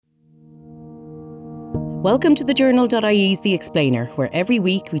Welcome to the Journal.ie's The Explainer, where every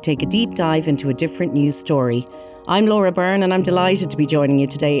week we take a deep dive into a different news story. I'm Laura Byrne and I'm delighted to be joining you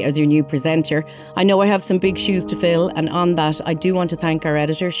today as your new presenter. I know I have some big shoes to fill, and on that I do want to thank our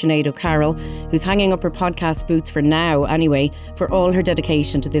editor Sinead O'Carroll, who's hanging up her podcast boots for now anyway, for all her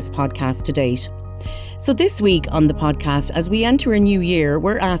dedication to this podcast to date. So this week on the podcast, as we enter a new year,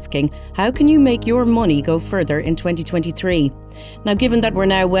 we're asking, how can you make your money go further in 2023? Now, given that we're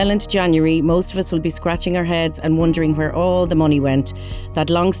now well into January, most of us will be scratching our heads and wondering where all the money went. That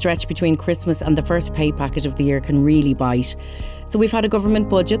long stretch between Christmas and the first pay packet of the year can really bite. So we've had a government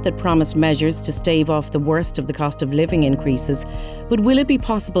budget that promised measures to stave off the worst of the cost of living increases. But will it be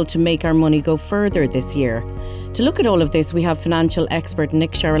possible to make our money go further this year? To look at all of this, we have financial expert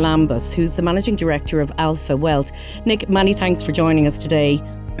Nick Charalambous, who's the Managing Director of Alpha Wealth. Nick, many thanks for joining us today.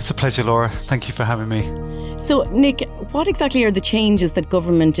 It's a pleasure, Laura. Thank you for having me. So, Nick, what exactly are the changes that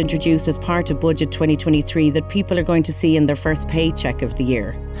government introduced as part of Budget 2023 that people are going to see in their first paycheck of the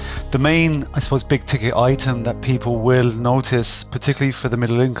year? The main, big ticket item that people will notice, particularly for the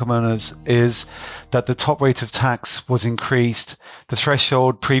middle income earners, is that the top rate of tax was increased. The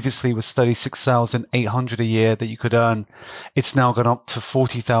threshold previously was $36,800 a year that you could earn. It's now gone up to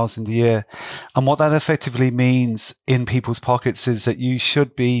 $40,000 a year. And what that effectively means in people's pockets is that you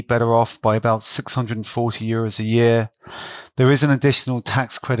should be better off by about €640 a year. There is an additional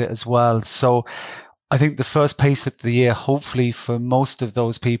tax credit as well. So I think the first pay slip of the year, hopefully for most of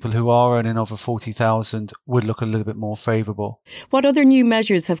those people who are earning over 40,000, would look a little bit more favourable. What other new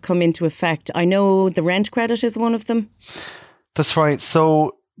measures have come into effect? I know the rent credit is one of them. That's right.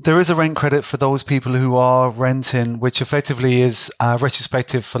 So there is a rent credit for those people who are renting, which effectively is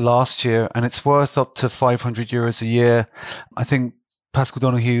retrospective for last year, and it's worth up to €500 a year. I think Pascal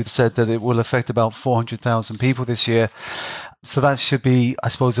Donoghue said that it will affect about 400,000 people this year. So that should be,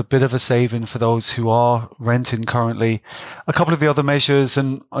 a bit of a saving for those who are renting currently. A couple of the other measures,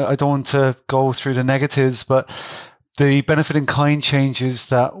 and I don't want to go through the negatives, but the benefit in kind changes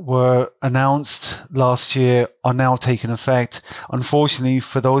that were announced last year are now taking effect. Unfortunately,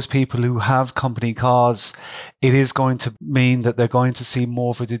 for those people who have company cars, it is going to mean that they're going to see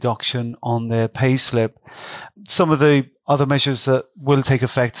more of a deduction on their pay slip. Some of the other measures that will take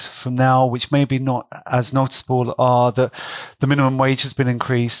effect from now, which may be not as noticeable, are that the minimum wage has been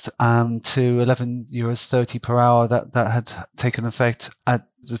increased to €11.30 per hour. That had taken effect at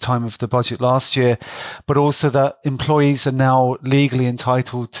the time of the budget last year, but also that employees are now legally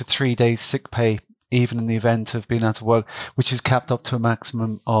entitled to 3 days sick pay, even in the event of being out of work, which is capped up to a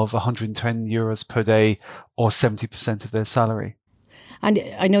maximum of €110 per day or 70% of their salary. And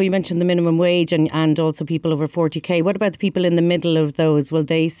I know you mentioned the minimum wage and also people over 40k. What about the people in the middle of those? Will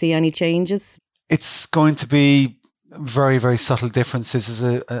they see any changes? It's going to be very, very subtle differences.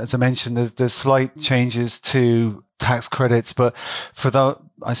 As I mentioned, there's slight changes to tax credits, but for that,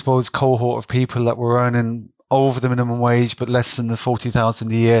 cohort of people that were earning over the minimum wage but less than the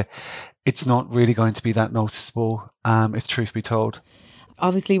 40,000 a year, it's not really going to be that noticeable, if truth be told.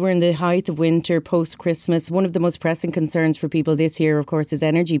 Obviously, we're in the height of winter, post-Christmas. One of the most pressing concerns for people this year, of course, is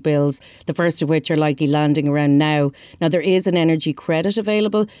energy bills, the first of which are likely landing around now. Now, there is an energy credit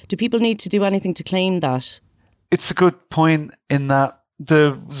available. Do people need to do anything to claim that? It's a good point in that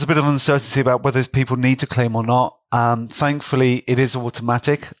there's a bit of uncertainty about whether people need to claim or not. Thankfully, it is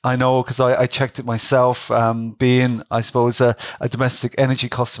automatic. I know because I checked it myself, being, a domestic energy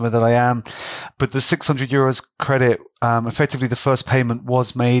customer that I am. But the €600 credit, effectively the first payment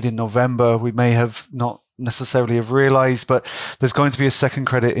was made in November. We may have not necessarily have realised, but there's going to be a second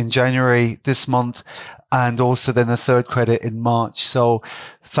credit in January this month, and also then a third credit in March. So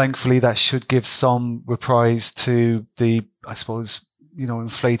thankfully, that should give some reprise to the,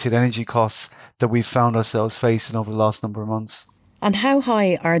 inflated energy costs that we've found ourselves facing over the last number of months. And how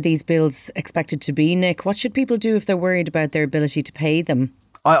high are these bills expected to be, Nick? What should people do if they're worried about their ability to pay them?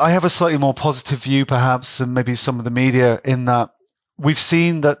 I have a slightly more positive view, perhaps, than maybe some of the media, in that we've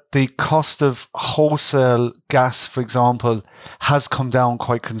seen that the cost of wholesale gas, for example, has come down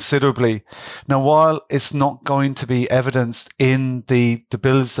quite considerably. Now, while it's not going to be evidenced in the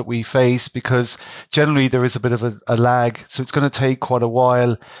bills that we face, because generally there is a bit of a lag, so it's going to take quite a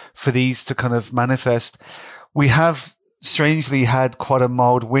while for these to kind of manifest. We have strangely had quite a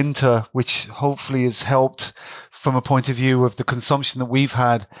mild winter, which hopefully has helped from a point of view of the consumption that we've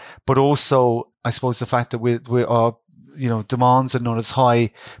had, but also, the fact that we are demands are not as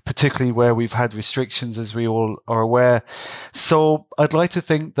high, particularly where we've had restrictions, as we all are aware. So I'd like to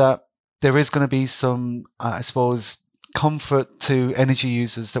think that there is going to be some, comfort to energy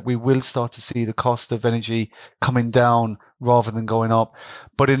users, that we will start to see the cost of energy coming down rather than going up.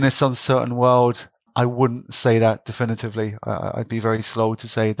 But in this uncertain world, I wouldn't say that definitively. I'd be very slow to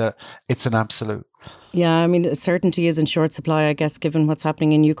say that it's an absolute. Yeah, I mean, certainty is in short supply, I guess, given what's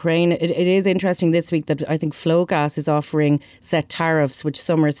happening in Ukraine. It is interesting this week that I think Flowgas is offering set tariffs, which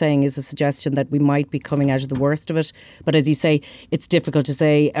some are saying is a suggestion that we might be coming out of the worst of it. But as you say, it's difficult to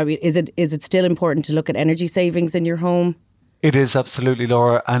say. I mean, is it still important to look at energy savings in your home? It is absolutely,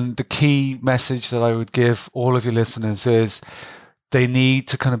 Laura. And the key message that I would give all of your listeners is they need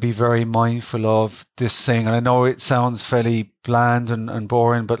to kind of be very mindful of this thing. And I know it sounds fairly bland and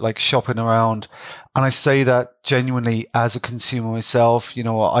boring, but like shopping around. And I say that genuinely as a consumer myself.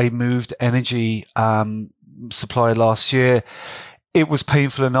 I moved energy supply last year. It was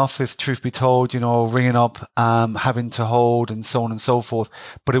painful enough, if truth be told, ringing up, having to hold and so on and so forth.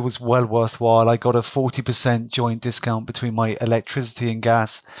 But it was well worthwhile. I got a 40% joint discount between my electricity and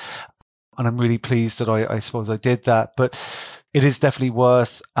gas. And I'm really pleased that I suppose I did that. But it is definitely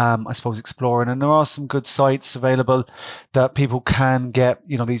worth, I suppose, exploring. And there are some good sites available that people can get,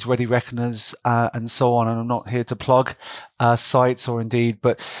 these ready reckoners and so on. And I'm not here to plug sites or indeed,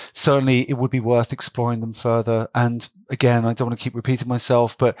 but certainly it would be worth exploring them further. And again, I don't want to keep repeating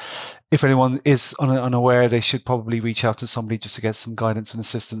myself, but if anyone is unaware, they should probably reach out to somebody just to get some guidance and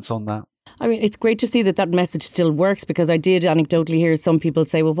assistance on that. I mean, it's great to see that message still works, because I did anecdotally hear some people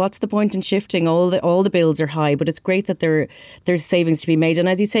say, well, what's the point in shifting? All the bills are high, but it's great that there's savings to be made. And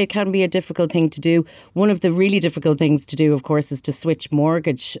as you say, it can be a difficult thing to do. One of the really difficult things to do, of course, is to switch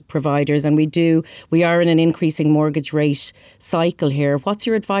mortgage providers. And we are in an increasing mortgage rate cycle here. What's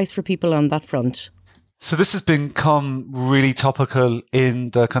your advice for people on that front? So this has become really topical in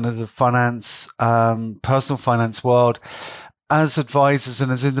the kind of the finance, personal finance world. As advisors and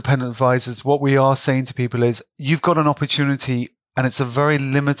as independent advisors, what we are saying to people is you've got an opportunity, and it's a very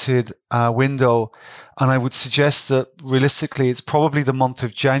limited window. And I would suggest that realistically, it's probably the month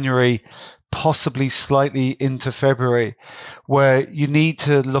of January, possibly slightly into February, where you need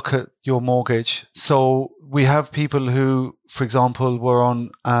to look at your mortgage. So we have people who, for example, were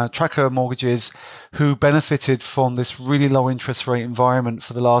on tracker mortgages who benefited from this really low interest rate environment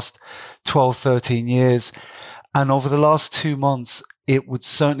for the last 12, 13 years. And over the last 2 months, it would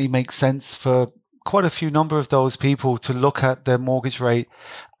certainly make sense for quite a few number of those people to look at their mortgage rate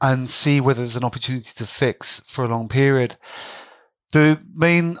and see whether there's an opportunity to fix for a long period. The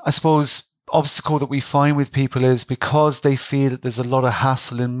main, I suppose, obstacle that we find with people is because they feel that there's a lot of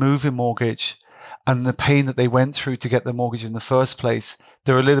hassle in moving mortgage and the pain that they went through to get their mortgage in the first place,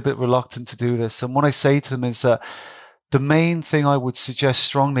 they're a little bit reluctant to do this. And what I say to them is that the main thing I would suggest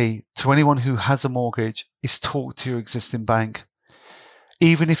strongly to anyone who has a mortgage is talk to your existing bank.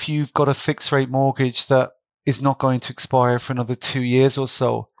 Even if you've got a fixed rate mortgage that is not going to expire for another 2 years or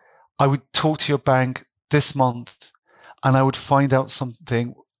so, I would talk to your bank this month and I would find out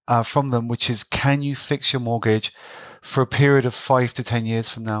something from them, which is, can you fix your mortgage for a period of 5 to 10 years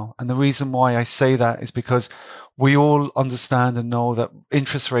from now? And the reason why I say that is because we all understand and know that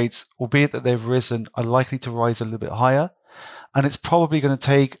interest rates, albeit that they've risen, are likely to rise a little bit higher. And it's probably going to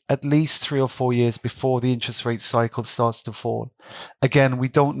take at least 3 or 4 years before the interest rate cycle starts to fall. Again, we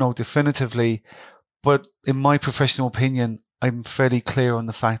don't know definitively, but in my professional opinion, I'm fairly clear on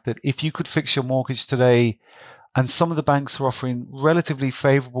the fact that if you could fix your mortgage today, and some of the banks are offering relatively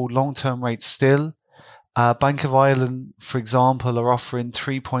favourable long-term rates still. Bank of Ireland, for example, are offering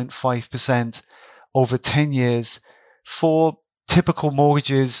 3.5% over 10 years for typical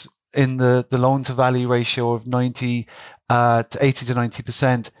mortgages in the loan-to-value ratio of 80 to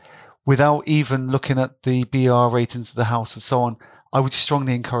 90%, without even looking at the BR ratings of the house and so on. I would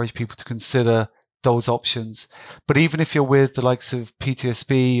strongly encourage people to consider those options. But even if you're with the likes of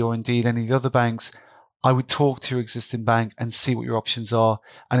PTSB or indeed any of the other banks, I would talk to your existing bank and see what your options are.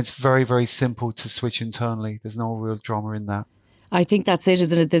 And it's very, very simple to switch internally. There's no real drama in that. I think that's it,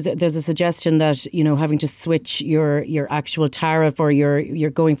 isn't it? There's a suggestion that, having to switch your actual tariff, or you're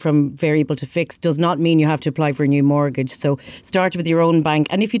going from variable to fixed, does not mean you have to apply for a new mortgage. So start with your own bank.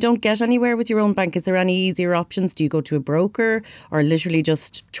 And if you don't get anywhere with your own bank, is there any easier options? Do you go to a broker or literally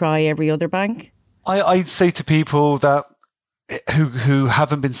just try every other bank? I'd say to people that who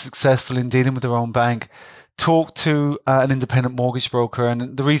haven't been successful in dealing with their own bank, talk to an independent mortgage broker.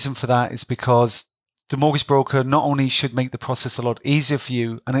 And the reason for that is because the mortgage broker not only should make the process a lot easier for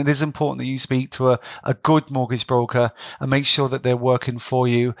you, and it is important that you speak to a good mortgage broker and make sure that they're working for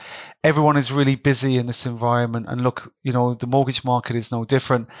you. Everyone is really busy in this environment, and look, the mortgage market is no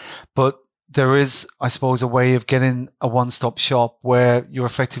different, but there is, I suppose, a way of getting a one-stop shop where you're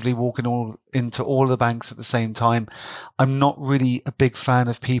effectively walking into all the banks at the same time. I'm not really a big fan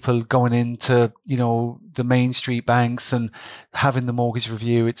of people going into, the main street banks and having the mortgage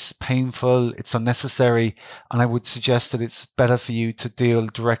review. It's painful, it's unnecessary, and I would suggest that it's better for you to deal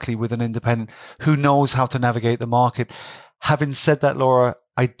directly with an independent who knows how to navigate the market. Having said that, Laura,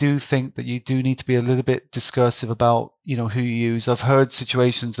 I do think that you do need to be a little bit discursive about, who you use. I've heard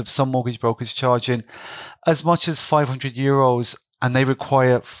situations of some mortgage brokers charging as much as €500, and they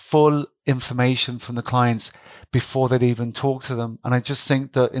require full information from the clients before they'd even talk to them. And I just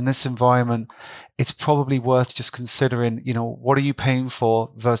think that in this environment, it's probably worth just considering, what are you paying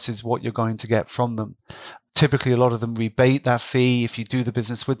for versus what you're going to get from them. Typically, a lot of them rebate that fee if you do the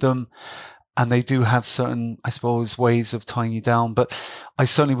business with them. And they do have certain, I suppose, ways of tying you down. But I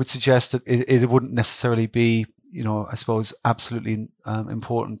certainly would suggest that it wouldn't necessarily be, I suppose, absolutely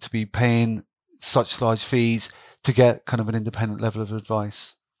important to be paying such large fees to get kind of an independent level of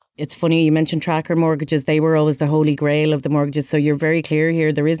advice. It's funny, you mentioned tracker mortgages. They were always the holy grail of the mortgages. So you're very clear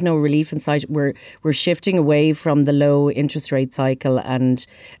here. There is no relief in sight. We're shifting away from the low interest rate cycle. And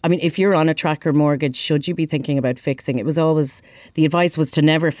I mean, if you're on a tracker mortgage, should you be thinking about fixing? It was always, the advice was to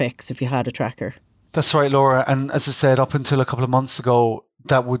never fix if you had a tracker. That's right, Laura. And as I said, up until a couple of months ago,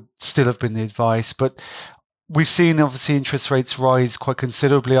 that would still have been the advice. But we've seen, obviously, interest rates rise quite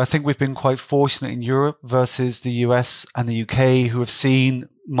considerably. I think we've been quite fortunate in Europe versus the US and the UK, who have seen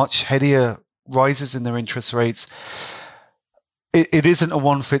much headier rises in their interest rates. It isn't a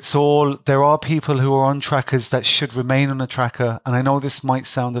one-fits-all. There are people who are on trackers that should remain on a tracker. And I know this might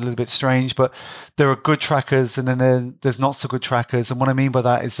sound a little bit strange, but there are good trackers and then there's not so good trackers. And what I mean by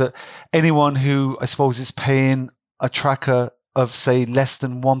that is that anyone who, I suppose, is paying a tracker of, say, less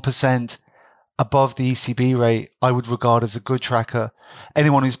than 1% above the ECB rate, I would regard as a good tracker.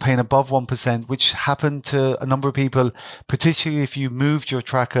 Anyone who's paying above 1%, which happened to a number of people, particularly if you moved your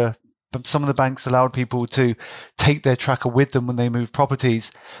tracker. Some of the banks allowed people to take their tracker with them when they moved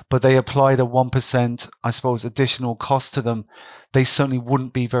properties, but they applied a 1%, I suppose, additional cost to them. They certainly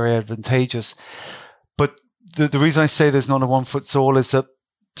wouldn't be very advantageous. But the reason I say there's not a one-fits-all is that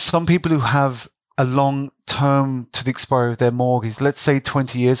some people who have a long term to the expiry of their mortgage, let's say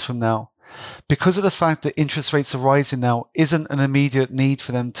 20 years from now, because of the fact that interest rates are rising now, isn't an immediate need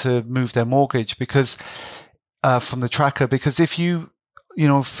for them to move their mortgage because from the tracker. Because if you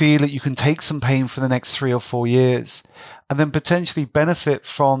feel that you can take some pain for the next 3 or 4 years and then potentially benefit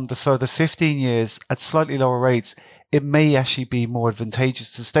from the further 15 years at slightly lower rates, it may actually be more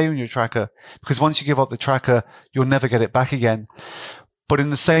advantageous to stay on your tracker, because once you give up the tracker, you'll never get it back again. But in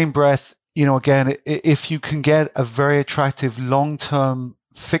the same breath, again, if you can get a very attractive long-term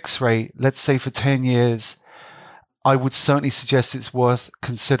fixed rate, let's say for 10 years, I would certainly suggest it's worth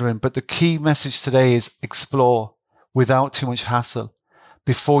considering. But the key message today is explore without too much hassle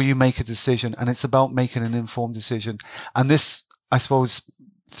before you make a decision. And it's about making an informed decision. And this, I suppose,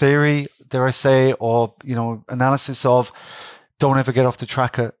 theory, dare I say, or, analysis of don't ever get off the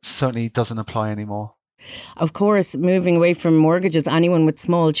tracker certainly doesn't apply anymore. Of course, moving away from mortgages, anyone with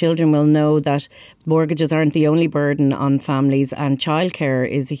small children will know that mortgages aren't the only burden on families, and childcare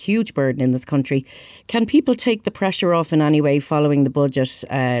is a huge burden in this country. Can people take the pressure off in any way following the budget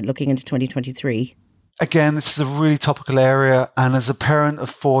looking into 2023? Again, this is a really topical area, and as a parent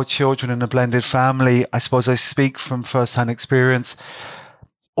of 4 children in a blended family, I suppose I speak from first-hand experience.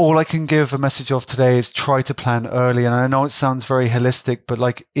 All I can give a message of today is try to plan early. And I know it sounds very holistic,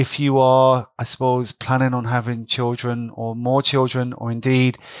 but if you are, I suppose, planning on having children or more children, or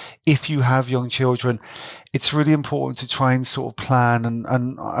indeed if you have young children, it's really important to try and sort of plan. And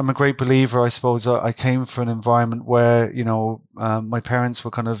I'm a great believer, I suppose. I came from an environment where, my parents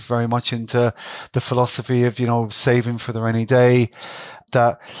were kind of very much into the philosophy of, saving for the rainy day,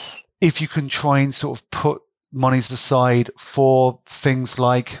 that if you can try and sort of put monies aside for things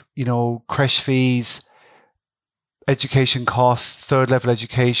like, creche fees, education costs, third level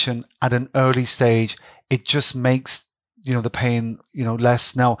education at an early stage, it just makes, the pain,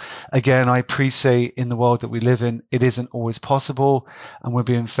 less. Now, again, I appreciate in the world that we live in, it isn't always possible. And we're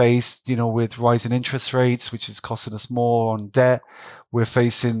being faced, with rising interest rates, which is costing us more on debt. We're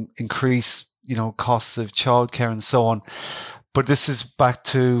facing increased, costs of childcare and so on. But this is back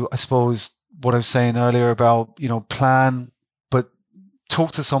to, I suppose, what I was saying earlier about, plan, but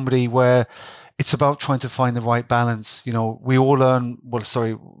talk to somebody where it's about trying to find the right balance. We all earn,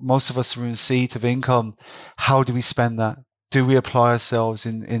 most of us are in receipt of income. How do we spend that? Do we apply ourselves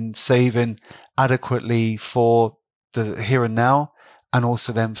in saving adequately for the here and now, and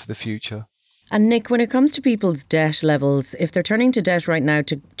also then for the future? And Nick, when it comes to people's debt levels, if they're turning to debt right now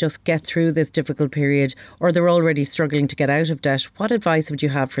to just get through this difficult period, or they're already struggling to get out of debt, what advice would you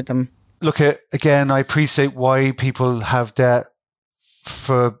have for them? Look, again, I appreciate why people have debt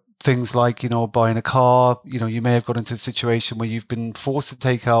for things like, buying a car. You may have got into a situation where you've been forced to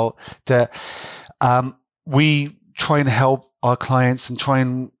take out debt. We try and help our clients and try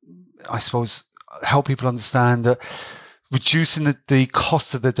and, I suppose, help people understand that reducing the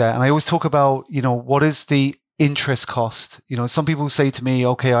cost of the debt. And I always talk about, what is the interest cost? Some people say to me,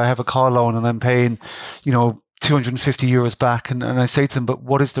 okay, I have a car loan and I'm paying, 250 euros back. And I say to them, but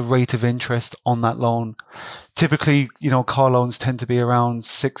what is the rate of interest on that loan? Typically, car loans tend to be around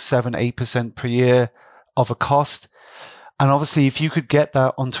 6, 7, 8% per year of a cost. And obviously, if you could get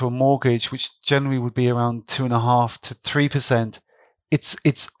that onto a mortgage, which generally would be around 2.5 to 3%,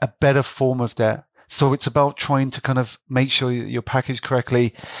 it's a better form of debt. So it's about trying to kind of make sure that you're packaged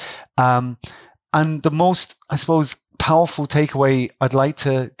correctly. And the most, I suppose, powerful takeaway I'd like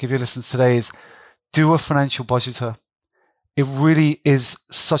to give your listeners today is do a financial budgeter. It really is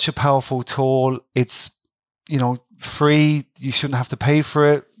such a powerful tool. It's, free. You shouldn't have to pay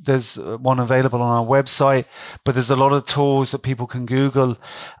for it. There's one available on our website, but there's a lot of tools that people can Google.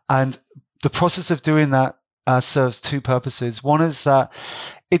 And the process of doing that serves two purposes. One is that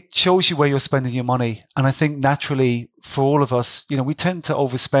it shows you where you're spending your money. And I think naturally for all of us, we tend to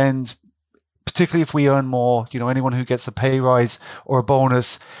overspend, particularly if we earn more. Anyone who gets a pay rise or a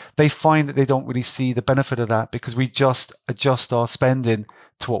bonus, they find that they don't really see the benefit of that because we just adjust our spending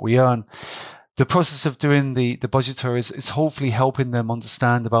to what we earn. The process of doing the budgeter is hopefully helping them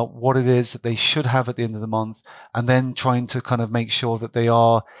understand about what it is that they should have at the end of the month, and then trying to kind of make sure that they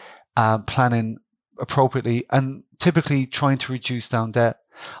are planning appropriately and typically trying to reduce down debt.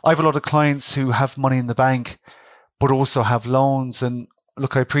 I have a lot of clients who have money in the bank, but also have loans. And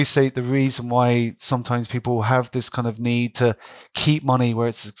look, I appreciate the reason why sometimes people have this kind of need to keep money where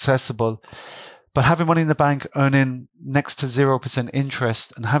it's accessible. But having money in the bank earning next to 0%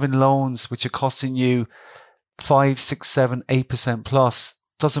 interest and having loans which are costing you 5, 6, 7, 8% plus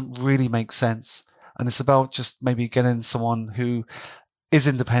doesn't really make sense. And it's about just maybe getting someone who is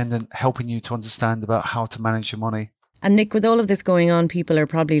independent, helping you to understand about how to manage your money. And Nick, with all of this going on, people are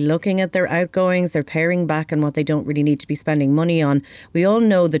probably looking at their outgoings, they're paring back on what they don't really need to be spending money on. We all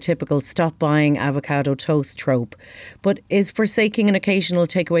know the typical stop buying avocado toast trope. But is forsaking an occasional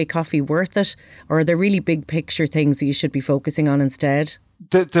takeaway coffee worth it? Or are there really big picture things that you should be focusing on instead?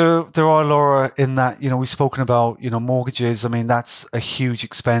 There are, Laura, in that, we've spoken about, mortgages. I mean, that's a huge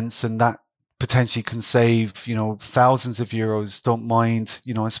expense, and that potentially can save, thousands of euros. Don't mind,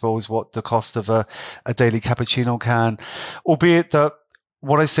 I suppose, what the cost of a daily cappuccino can. Albeit that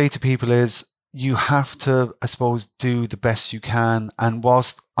what I say to people is you have to, I suppose, do the best you can. And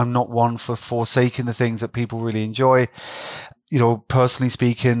whilst I'm not one for forsaking the things that people really enjoy, personally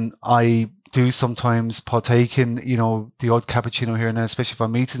speaking, I do sometimes partake in, the odd cappuccino here and there, especially if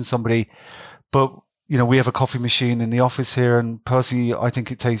I'm meeting somebody. But, we have a coffee machine in the office here, and personally, I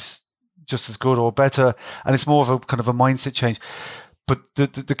think it tastes just as good or better, and it's more of a kind of a mindset change. But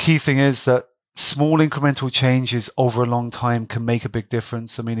the key thing is that small incremental changes over a long time can make a big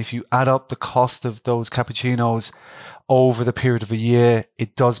difference. I mean, if you add up the cost of those cappuccinos over the period of a year,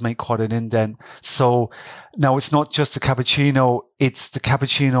 it does make quite an indent. So now it's not just the cappuccino, it's the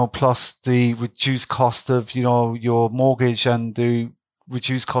cappuccino plus the reduced cost of, your mortgage and the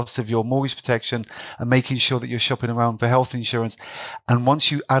reduce costs of your mortgage protection and making sure that you're shopping around for health insurance. And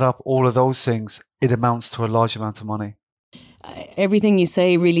once you add up all of those things, it amounts to a large amount of money. Everything you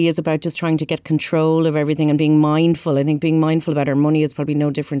say really is about just trying to get control of everything and being mindful. I think being mindful about our money is probably no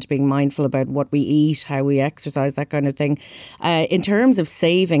different to being mindful about what we eat, how we exercise, that kind of thing. In terms of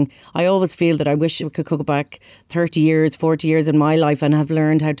saving, I always feel that I wish we could go back 30 years, 40 years in my life and have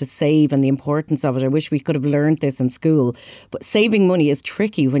learned how to save and the importance of it. I wish we could have learned this in school. But saving money is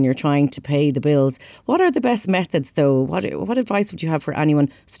tricky when you're trying to pay the bills. What are the best methods though? What advice would you have for anyone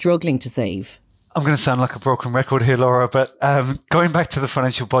struggling to save? I'm going to sound like a broken record here, Laura, but going back to the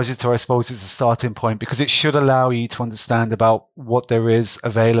financial budgeter, I suppose, is a starting point because it should allow you to understand about what there is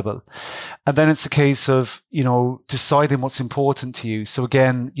available. And then it's a case of, deciding what's important to you. So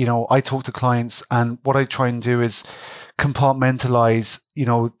again, I talk to clients, and what I try and do is compartmentalize,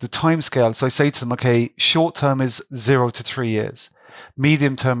 the time scale. So I say to them, okay, short term is 0 to 3 years.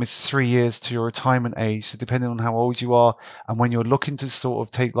 Medium term is 3 years to your retirement age. So depending on how old you are and when you're looking to sort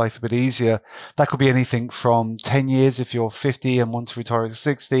of take life a bit easier, that could be anything from 10 years if you're 50 and want to retire at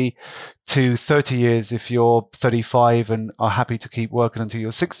 60 to 30 years if you're 35 and are happy to keep working until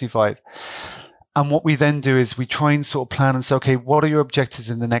you're 65. And what we then do is we try and sort of plan and say, okay, what are your objectives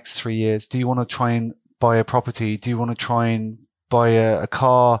in the next 3 years? Do you want to try and buy a property? Do you want to try and buy a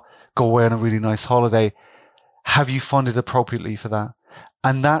car, go away on a really nice holiday? Have you funded appropriately for that?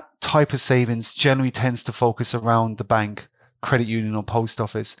 And that type of savings generally tends to focus around the bank, credit union, or post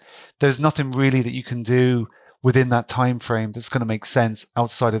office. There's nothing really that you can do within that time frame that's going to make sense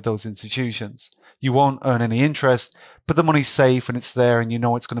outside of those institutions. You won't earn any interest, but the money's safe and it's there, and you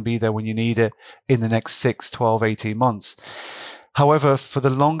know it's going to be there when you need it in the next 6, 12, 18 months. However, for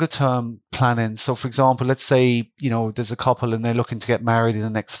the longer term planning, so for example, let's say, there's a couple and they're looking to get married in the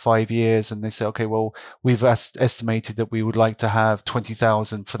next 5 years, and they say, okay, well, we've estimated that we would like to have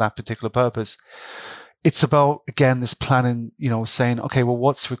 20,000 for that particular purpose. It's about, again, this planning, saying, okay, well,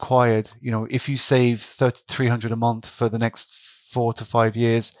 what's required? If you save 300 a month for the next 4 to 5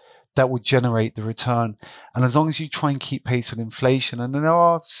 years, that would generate the return. And as long as you try and keep pace with inflation, and there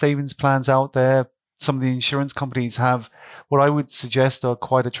are savings plans out there, some of the insurance companies have what I would suggest are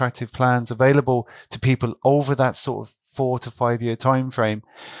quite attractive plans available to people over that sort of 4 to 5 year time frame,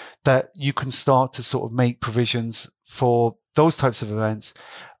 that you can start to sort of make provisions for those types of events.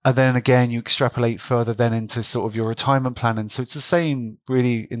 And then again, you extrapolate further then into sort of your retirement planning. So it's the same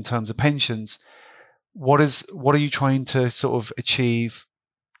really in terms of pensions. What are you trying to sort of achieve?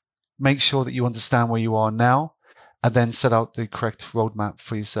 Make sure that you understand where you are now, and then set out the correct roadmap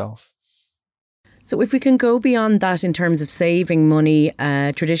for yourself. So if we can go beyond that in terms of saving money,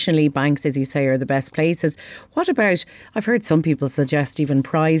 traditionally banks, as you say, are the best places. What about, I've heard some people suggest even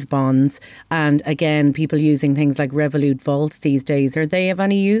prize bonds, and again, people using things like Revolut vaults these days. Are they of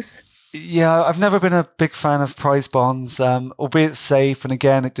any use? Yeah, I've never been a big fan of prize bonds, albeit safe. And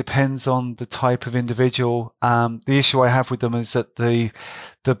again, it depends on the type of individual. The issue I have with them is that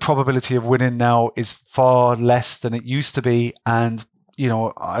the probability of winning now is far less than it used to be. And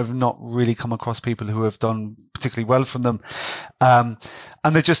I've not really come across people who have done particularly well from them. And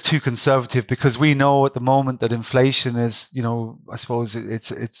they're just too conservative, because we know at the moment that inflation is, I suppose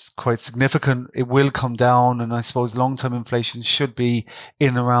it's quite significant. It will come down. And I suppose long-term inflation should be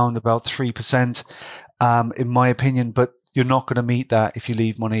in around about 3%, in my opinion. But you're not going to meet that if you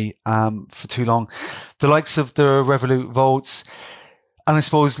leave money for too long. The likes of the Revolut vaults, and I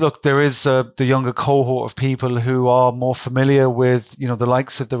suppose, look, there is the younger cohort of people who are more familiar with, the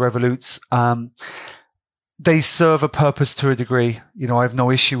likes of the Revoluts. They serve a purpose to a degree. I have no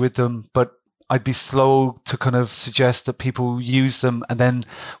issue with them, but I'd be slow to kind of suggest that people use them. And then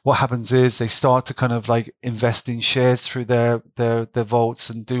what happens is they start to kind of like invest in shares through their vaults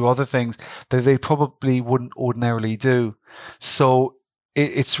and do other things that they probably wouldn't ordinarily do. So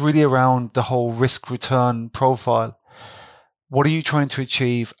it's really around the whole risk return profile. What are you trying to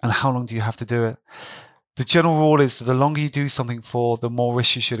achieve, and how long do you have to do it? The general rule is that the longer you do something for, the more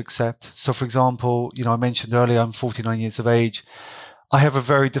risk you should accept. So for example, I mentioned earlier, I'm 49 years of age. I have a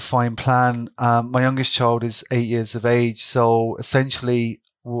very defined plan. My youngest child is 8 years of age. So essentially,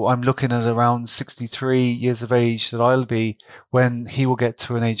 I'm looking at around 63 years of age that I'll be when he will get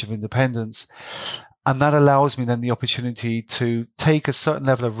to an age of independence. And that allows me then the opportunity to take a certain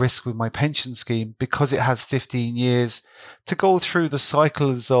level of risk with my pension scheme, because it has 15 years to go through the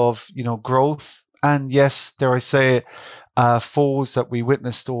cycles of, growth. And yes, dare I say it, falls that we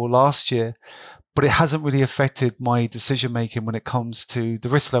witnessed all last year, but it hasn't really affected my decision making when it comes to the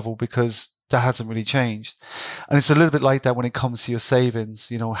risk level, because that hasn't really changed. And it's a little bit like that when it comes to your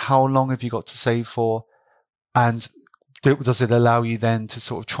savings. How long have you got to save for? And does it allow you then to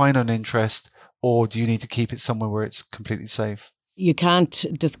sort of try and earn interest, or do you need to keep it somewhere where it's completely safe? You can't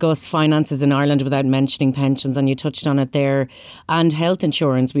discuss finances in Ireland without mentioning pensions, and you touched on it there. And health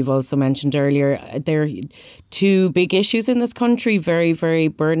insurance, we've also mentioned earlier. They're two big issues in this country, very, very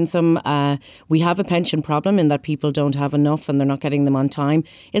burdensome. We have a pension problem in that people don't have enough and they're not getting them on time.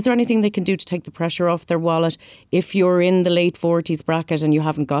 Is there anything they can do to take the pressure off their wallet? If you're in the late 40s bracket and you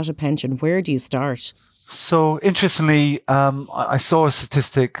haven't got a pension, where do you start? So interestingly, I saw a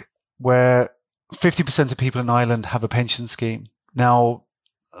statistic where 50% of people in Ireland have a pension scheme. Now,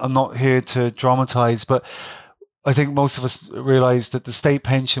 I'm not here to dramatise, but I think most of us realise that the state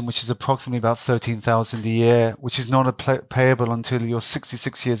pension, which is approximately about 13,000 a year, which is not payable until you're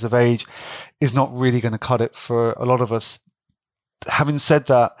 66 years of age, is not really going to cut it for a lot of us. Having said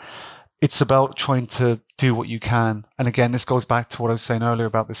that, it's about trying to do what you can. And again, this goes back to what I was saying earlier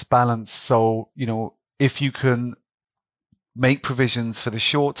about this balance. So, if you can make provisions for the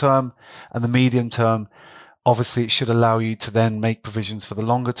short term and the medium term, obviously it should allow you to then make provisions for the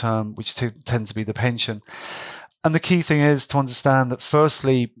longer term, which tends to be the pension. And the key thing is to understand that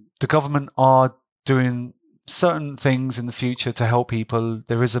firstly, the government are doing certain things in the future to help people.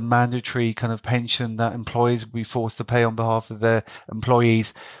 There is a mandatory kind of pension that employers will be forced to pay on behalf of their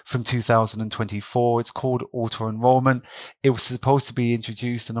employees from 2024. It's called auto enrollment. It was supposed to be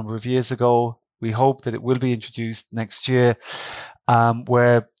introduced a number of years ago. We hope that it will be introduced next year,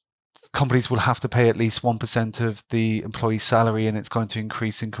 where companies will have to pay at least 1% of the employee's salary, and it's going to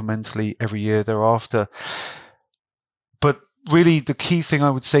increase incrementally every year thereafter. But really, the key thing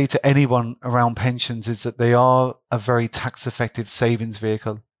I would say to anyone around pensions is that they are a very tax-effective savings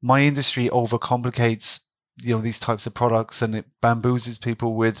vehicle. My industry overcomplicates, these types of products, and it bamboozles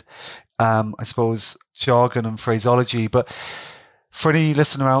people with, I suppose, jargon and phraseology. But for any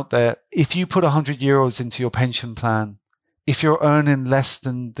listener out there, if you put 100 euros into your pension plan, if you're earning less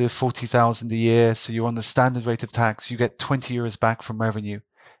than the 40,000 a year, so you're on the standard rate of tax, you get 20 euros back from revenue.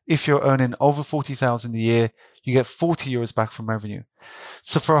 If you're earning over 40,000 a year, you get 40 euros back from revenue.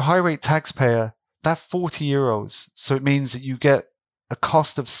 So for a high rate taxpayer, that 40 euros, so it means that you get a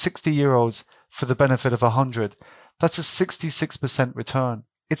cost of 60 euros for the benefit of 100. That's a 66% return.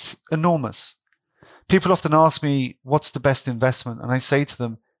 It's enormous. People often ask me, what's the best investment? And I say to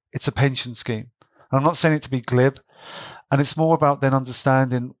them, it's a pension scheme. And I'm not saying it to be glib. And it's more about then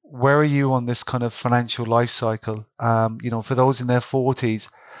understanding, where are you on this kind of financial life cycle? For those in their 40s,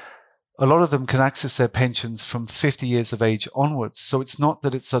 a lot of them can access their pensions from 50 years of age onwards. So it's not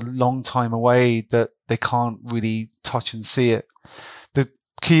that it's a long time away that they can't really touch and see it. The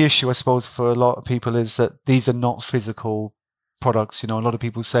key issue, I suppose, for a lot of people is that these are not physical products. A lot of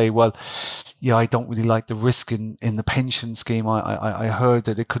people say, well, yeah, I don't really like the risk in the pension scheme. I heard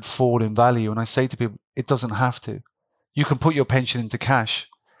that it could fall in value. And I say to people, it doesn't have to. You can put your pension into cash.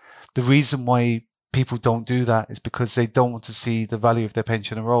 The reason why people don't do that is because they don't want to see the value of their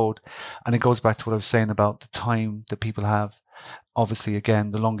pension erode. And it goes back to what I was saying about the time that people have. Obviously,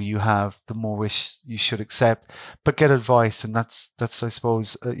 again, the longer you have, the more risk you should accept. But get advice, and that's I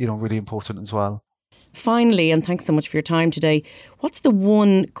suppose, really important as well. Finally, and thanks so much for your time today, what's the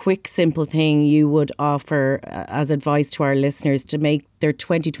one quick, simple thing you would offer as advice to our listeners to make their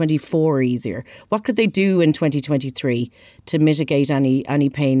 2024 easier? What could they do in 2023 to mitigate any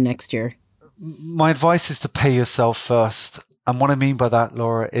pain next year? My advice is to pay yourself first. And what I mean by that,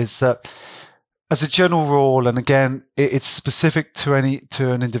 Laura, is that as a general rule, and again, it's specific to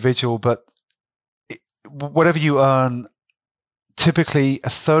an individual, but whatever you earn, typically a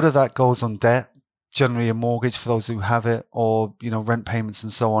third of that goes on debt. Generally a mortgage for those who have it, or rent payments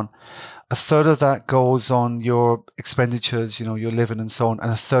and so on. A third of that goes on your expenditures, your living and so on, and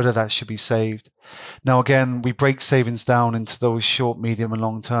a third of that should be saved. Now again, we break savings down into those short, medium and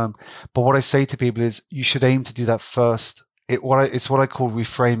long term, but what I say to people is you should aim to do that first. It's what I call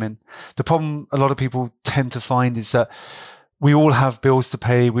reframing. The problem a lot of people tend to find is that we all have bills to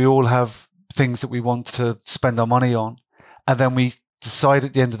pay, we all have things that we want to spend our money on, and then we decide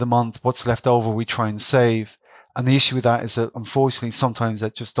at the end of the month what's left over, we try and save. And the issue with that is that unfortunately sometimes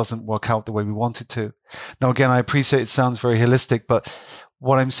that just doesn't work out the way we want it to. Now again, I appreciate it sounds very holistic, but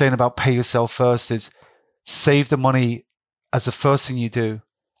what I'm saying about pay yourself first is save the money as the first thing you do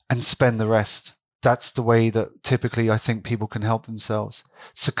and spend the rest. That's the way that typically I think people can help themselves.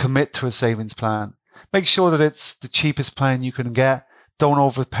 So commit to a savings plan. Make sure that it's the cheapest plan you can get. Don't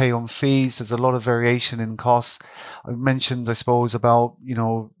overpay on fees. There's a lot of variation in costs. I mentioned, I suppose, about,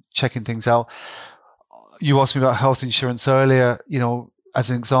 checking things out. You asked me about health insurance earlier.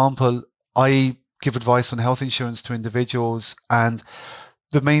 As an example, I give advice on health insurance to individuals. And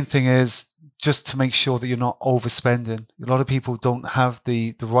the main thing is just to make sure that you're not overspending. A lot of people don't have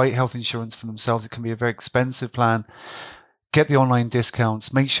the right health insurance for themselves. It can be a very expensive plan. Get the online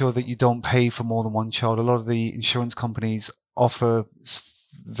discounts. Make sure that you don't pay for more than one child. A lot of the insurance companies offer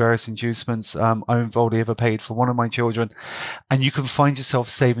various inducements. I've only ever paid for one of my children, and you can find yourself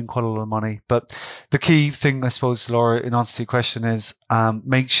saving quite a lot of money. But the key thing, I suppose, Laura, in answer to your question is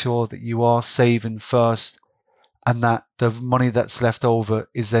make sure that you are saving first, and that the money that's left over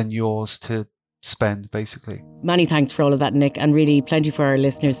is then yours to spend, basically. Many thanks for all of that, Nick, and really plenty for our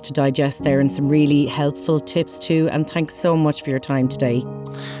listeners to digest there, and some really helpful tips too. And thanks so much for your time today.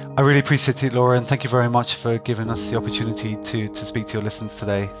 I really appreciate it, Laura, and thank you very much for giving us the opportunity to speak to your listeners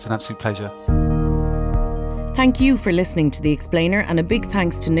today. It's an absolute pleasure. Thank you for listening to The Explainer, and a big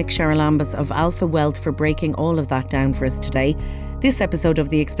thanks to Nick Charalambous of Alpha Wealth for breaking all of that down for us today. This episode of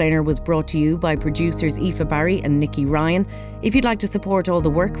The Explainer was brought to you by producers Aoife Barry and Nikki Ryan. If you'd like to support all the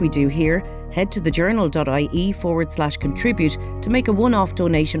work we do here, head to thejournal.ie/contribute to make a one-off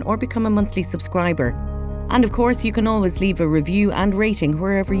donation or become a monthly subscriber. And of course, you can always leave a review and rating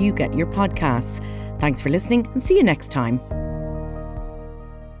wherever you get your podcasts. Thanks for listening, and see you next time.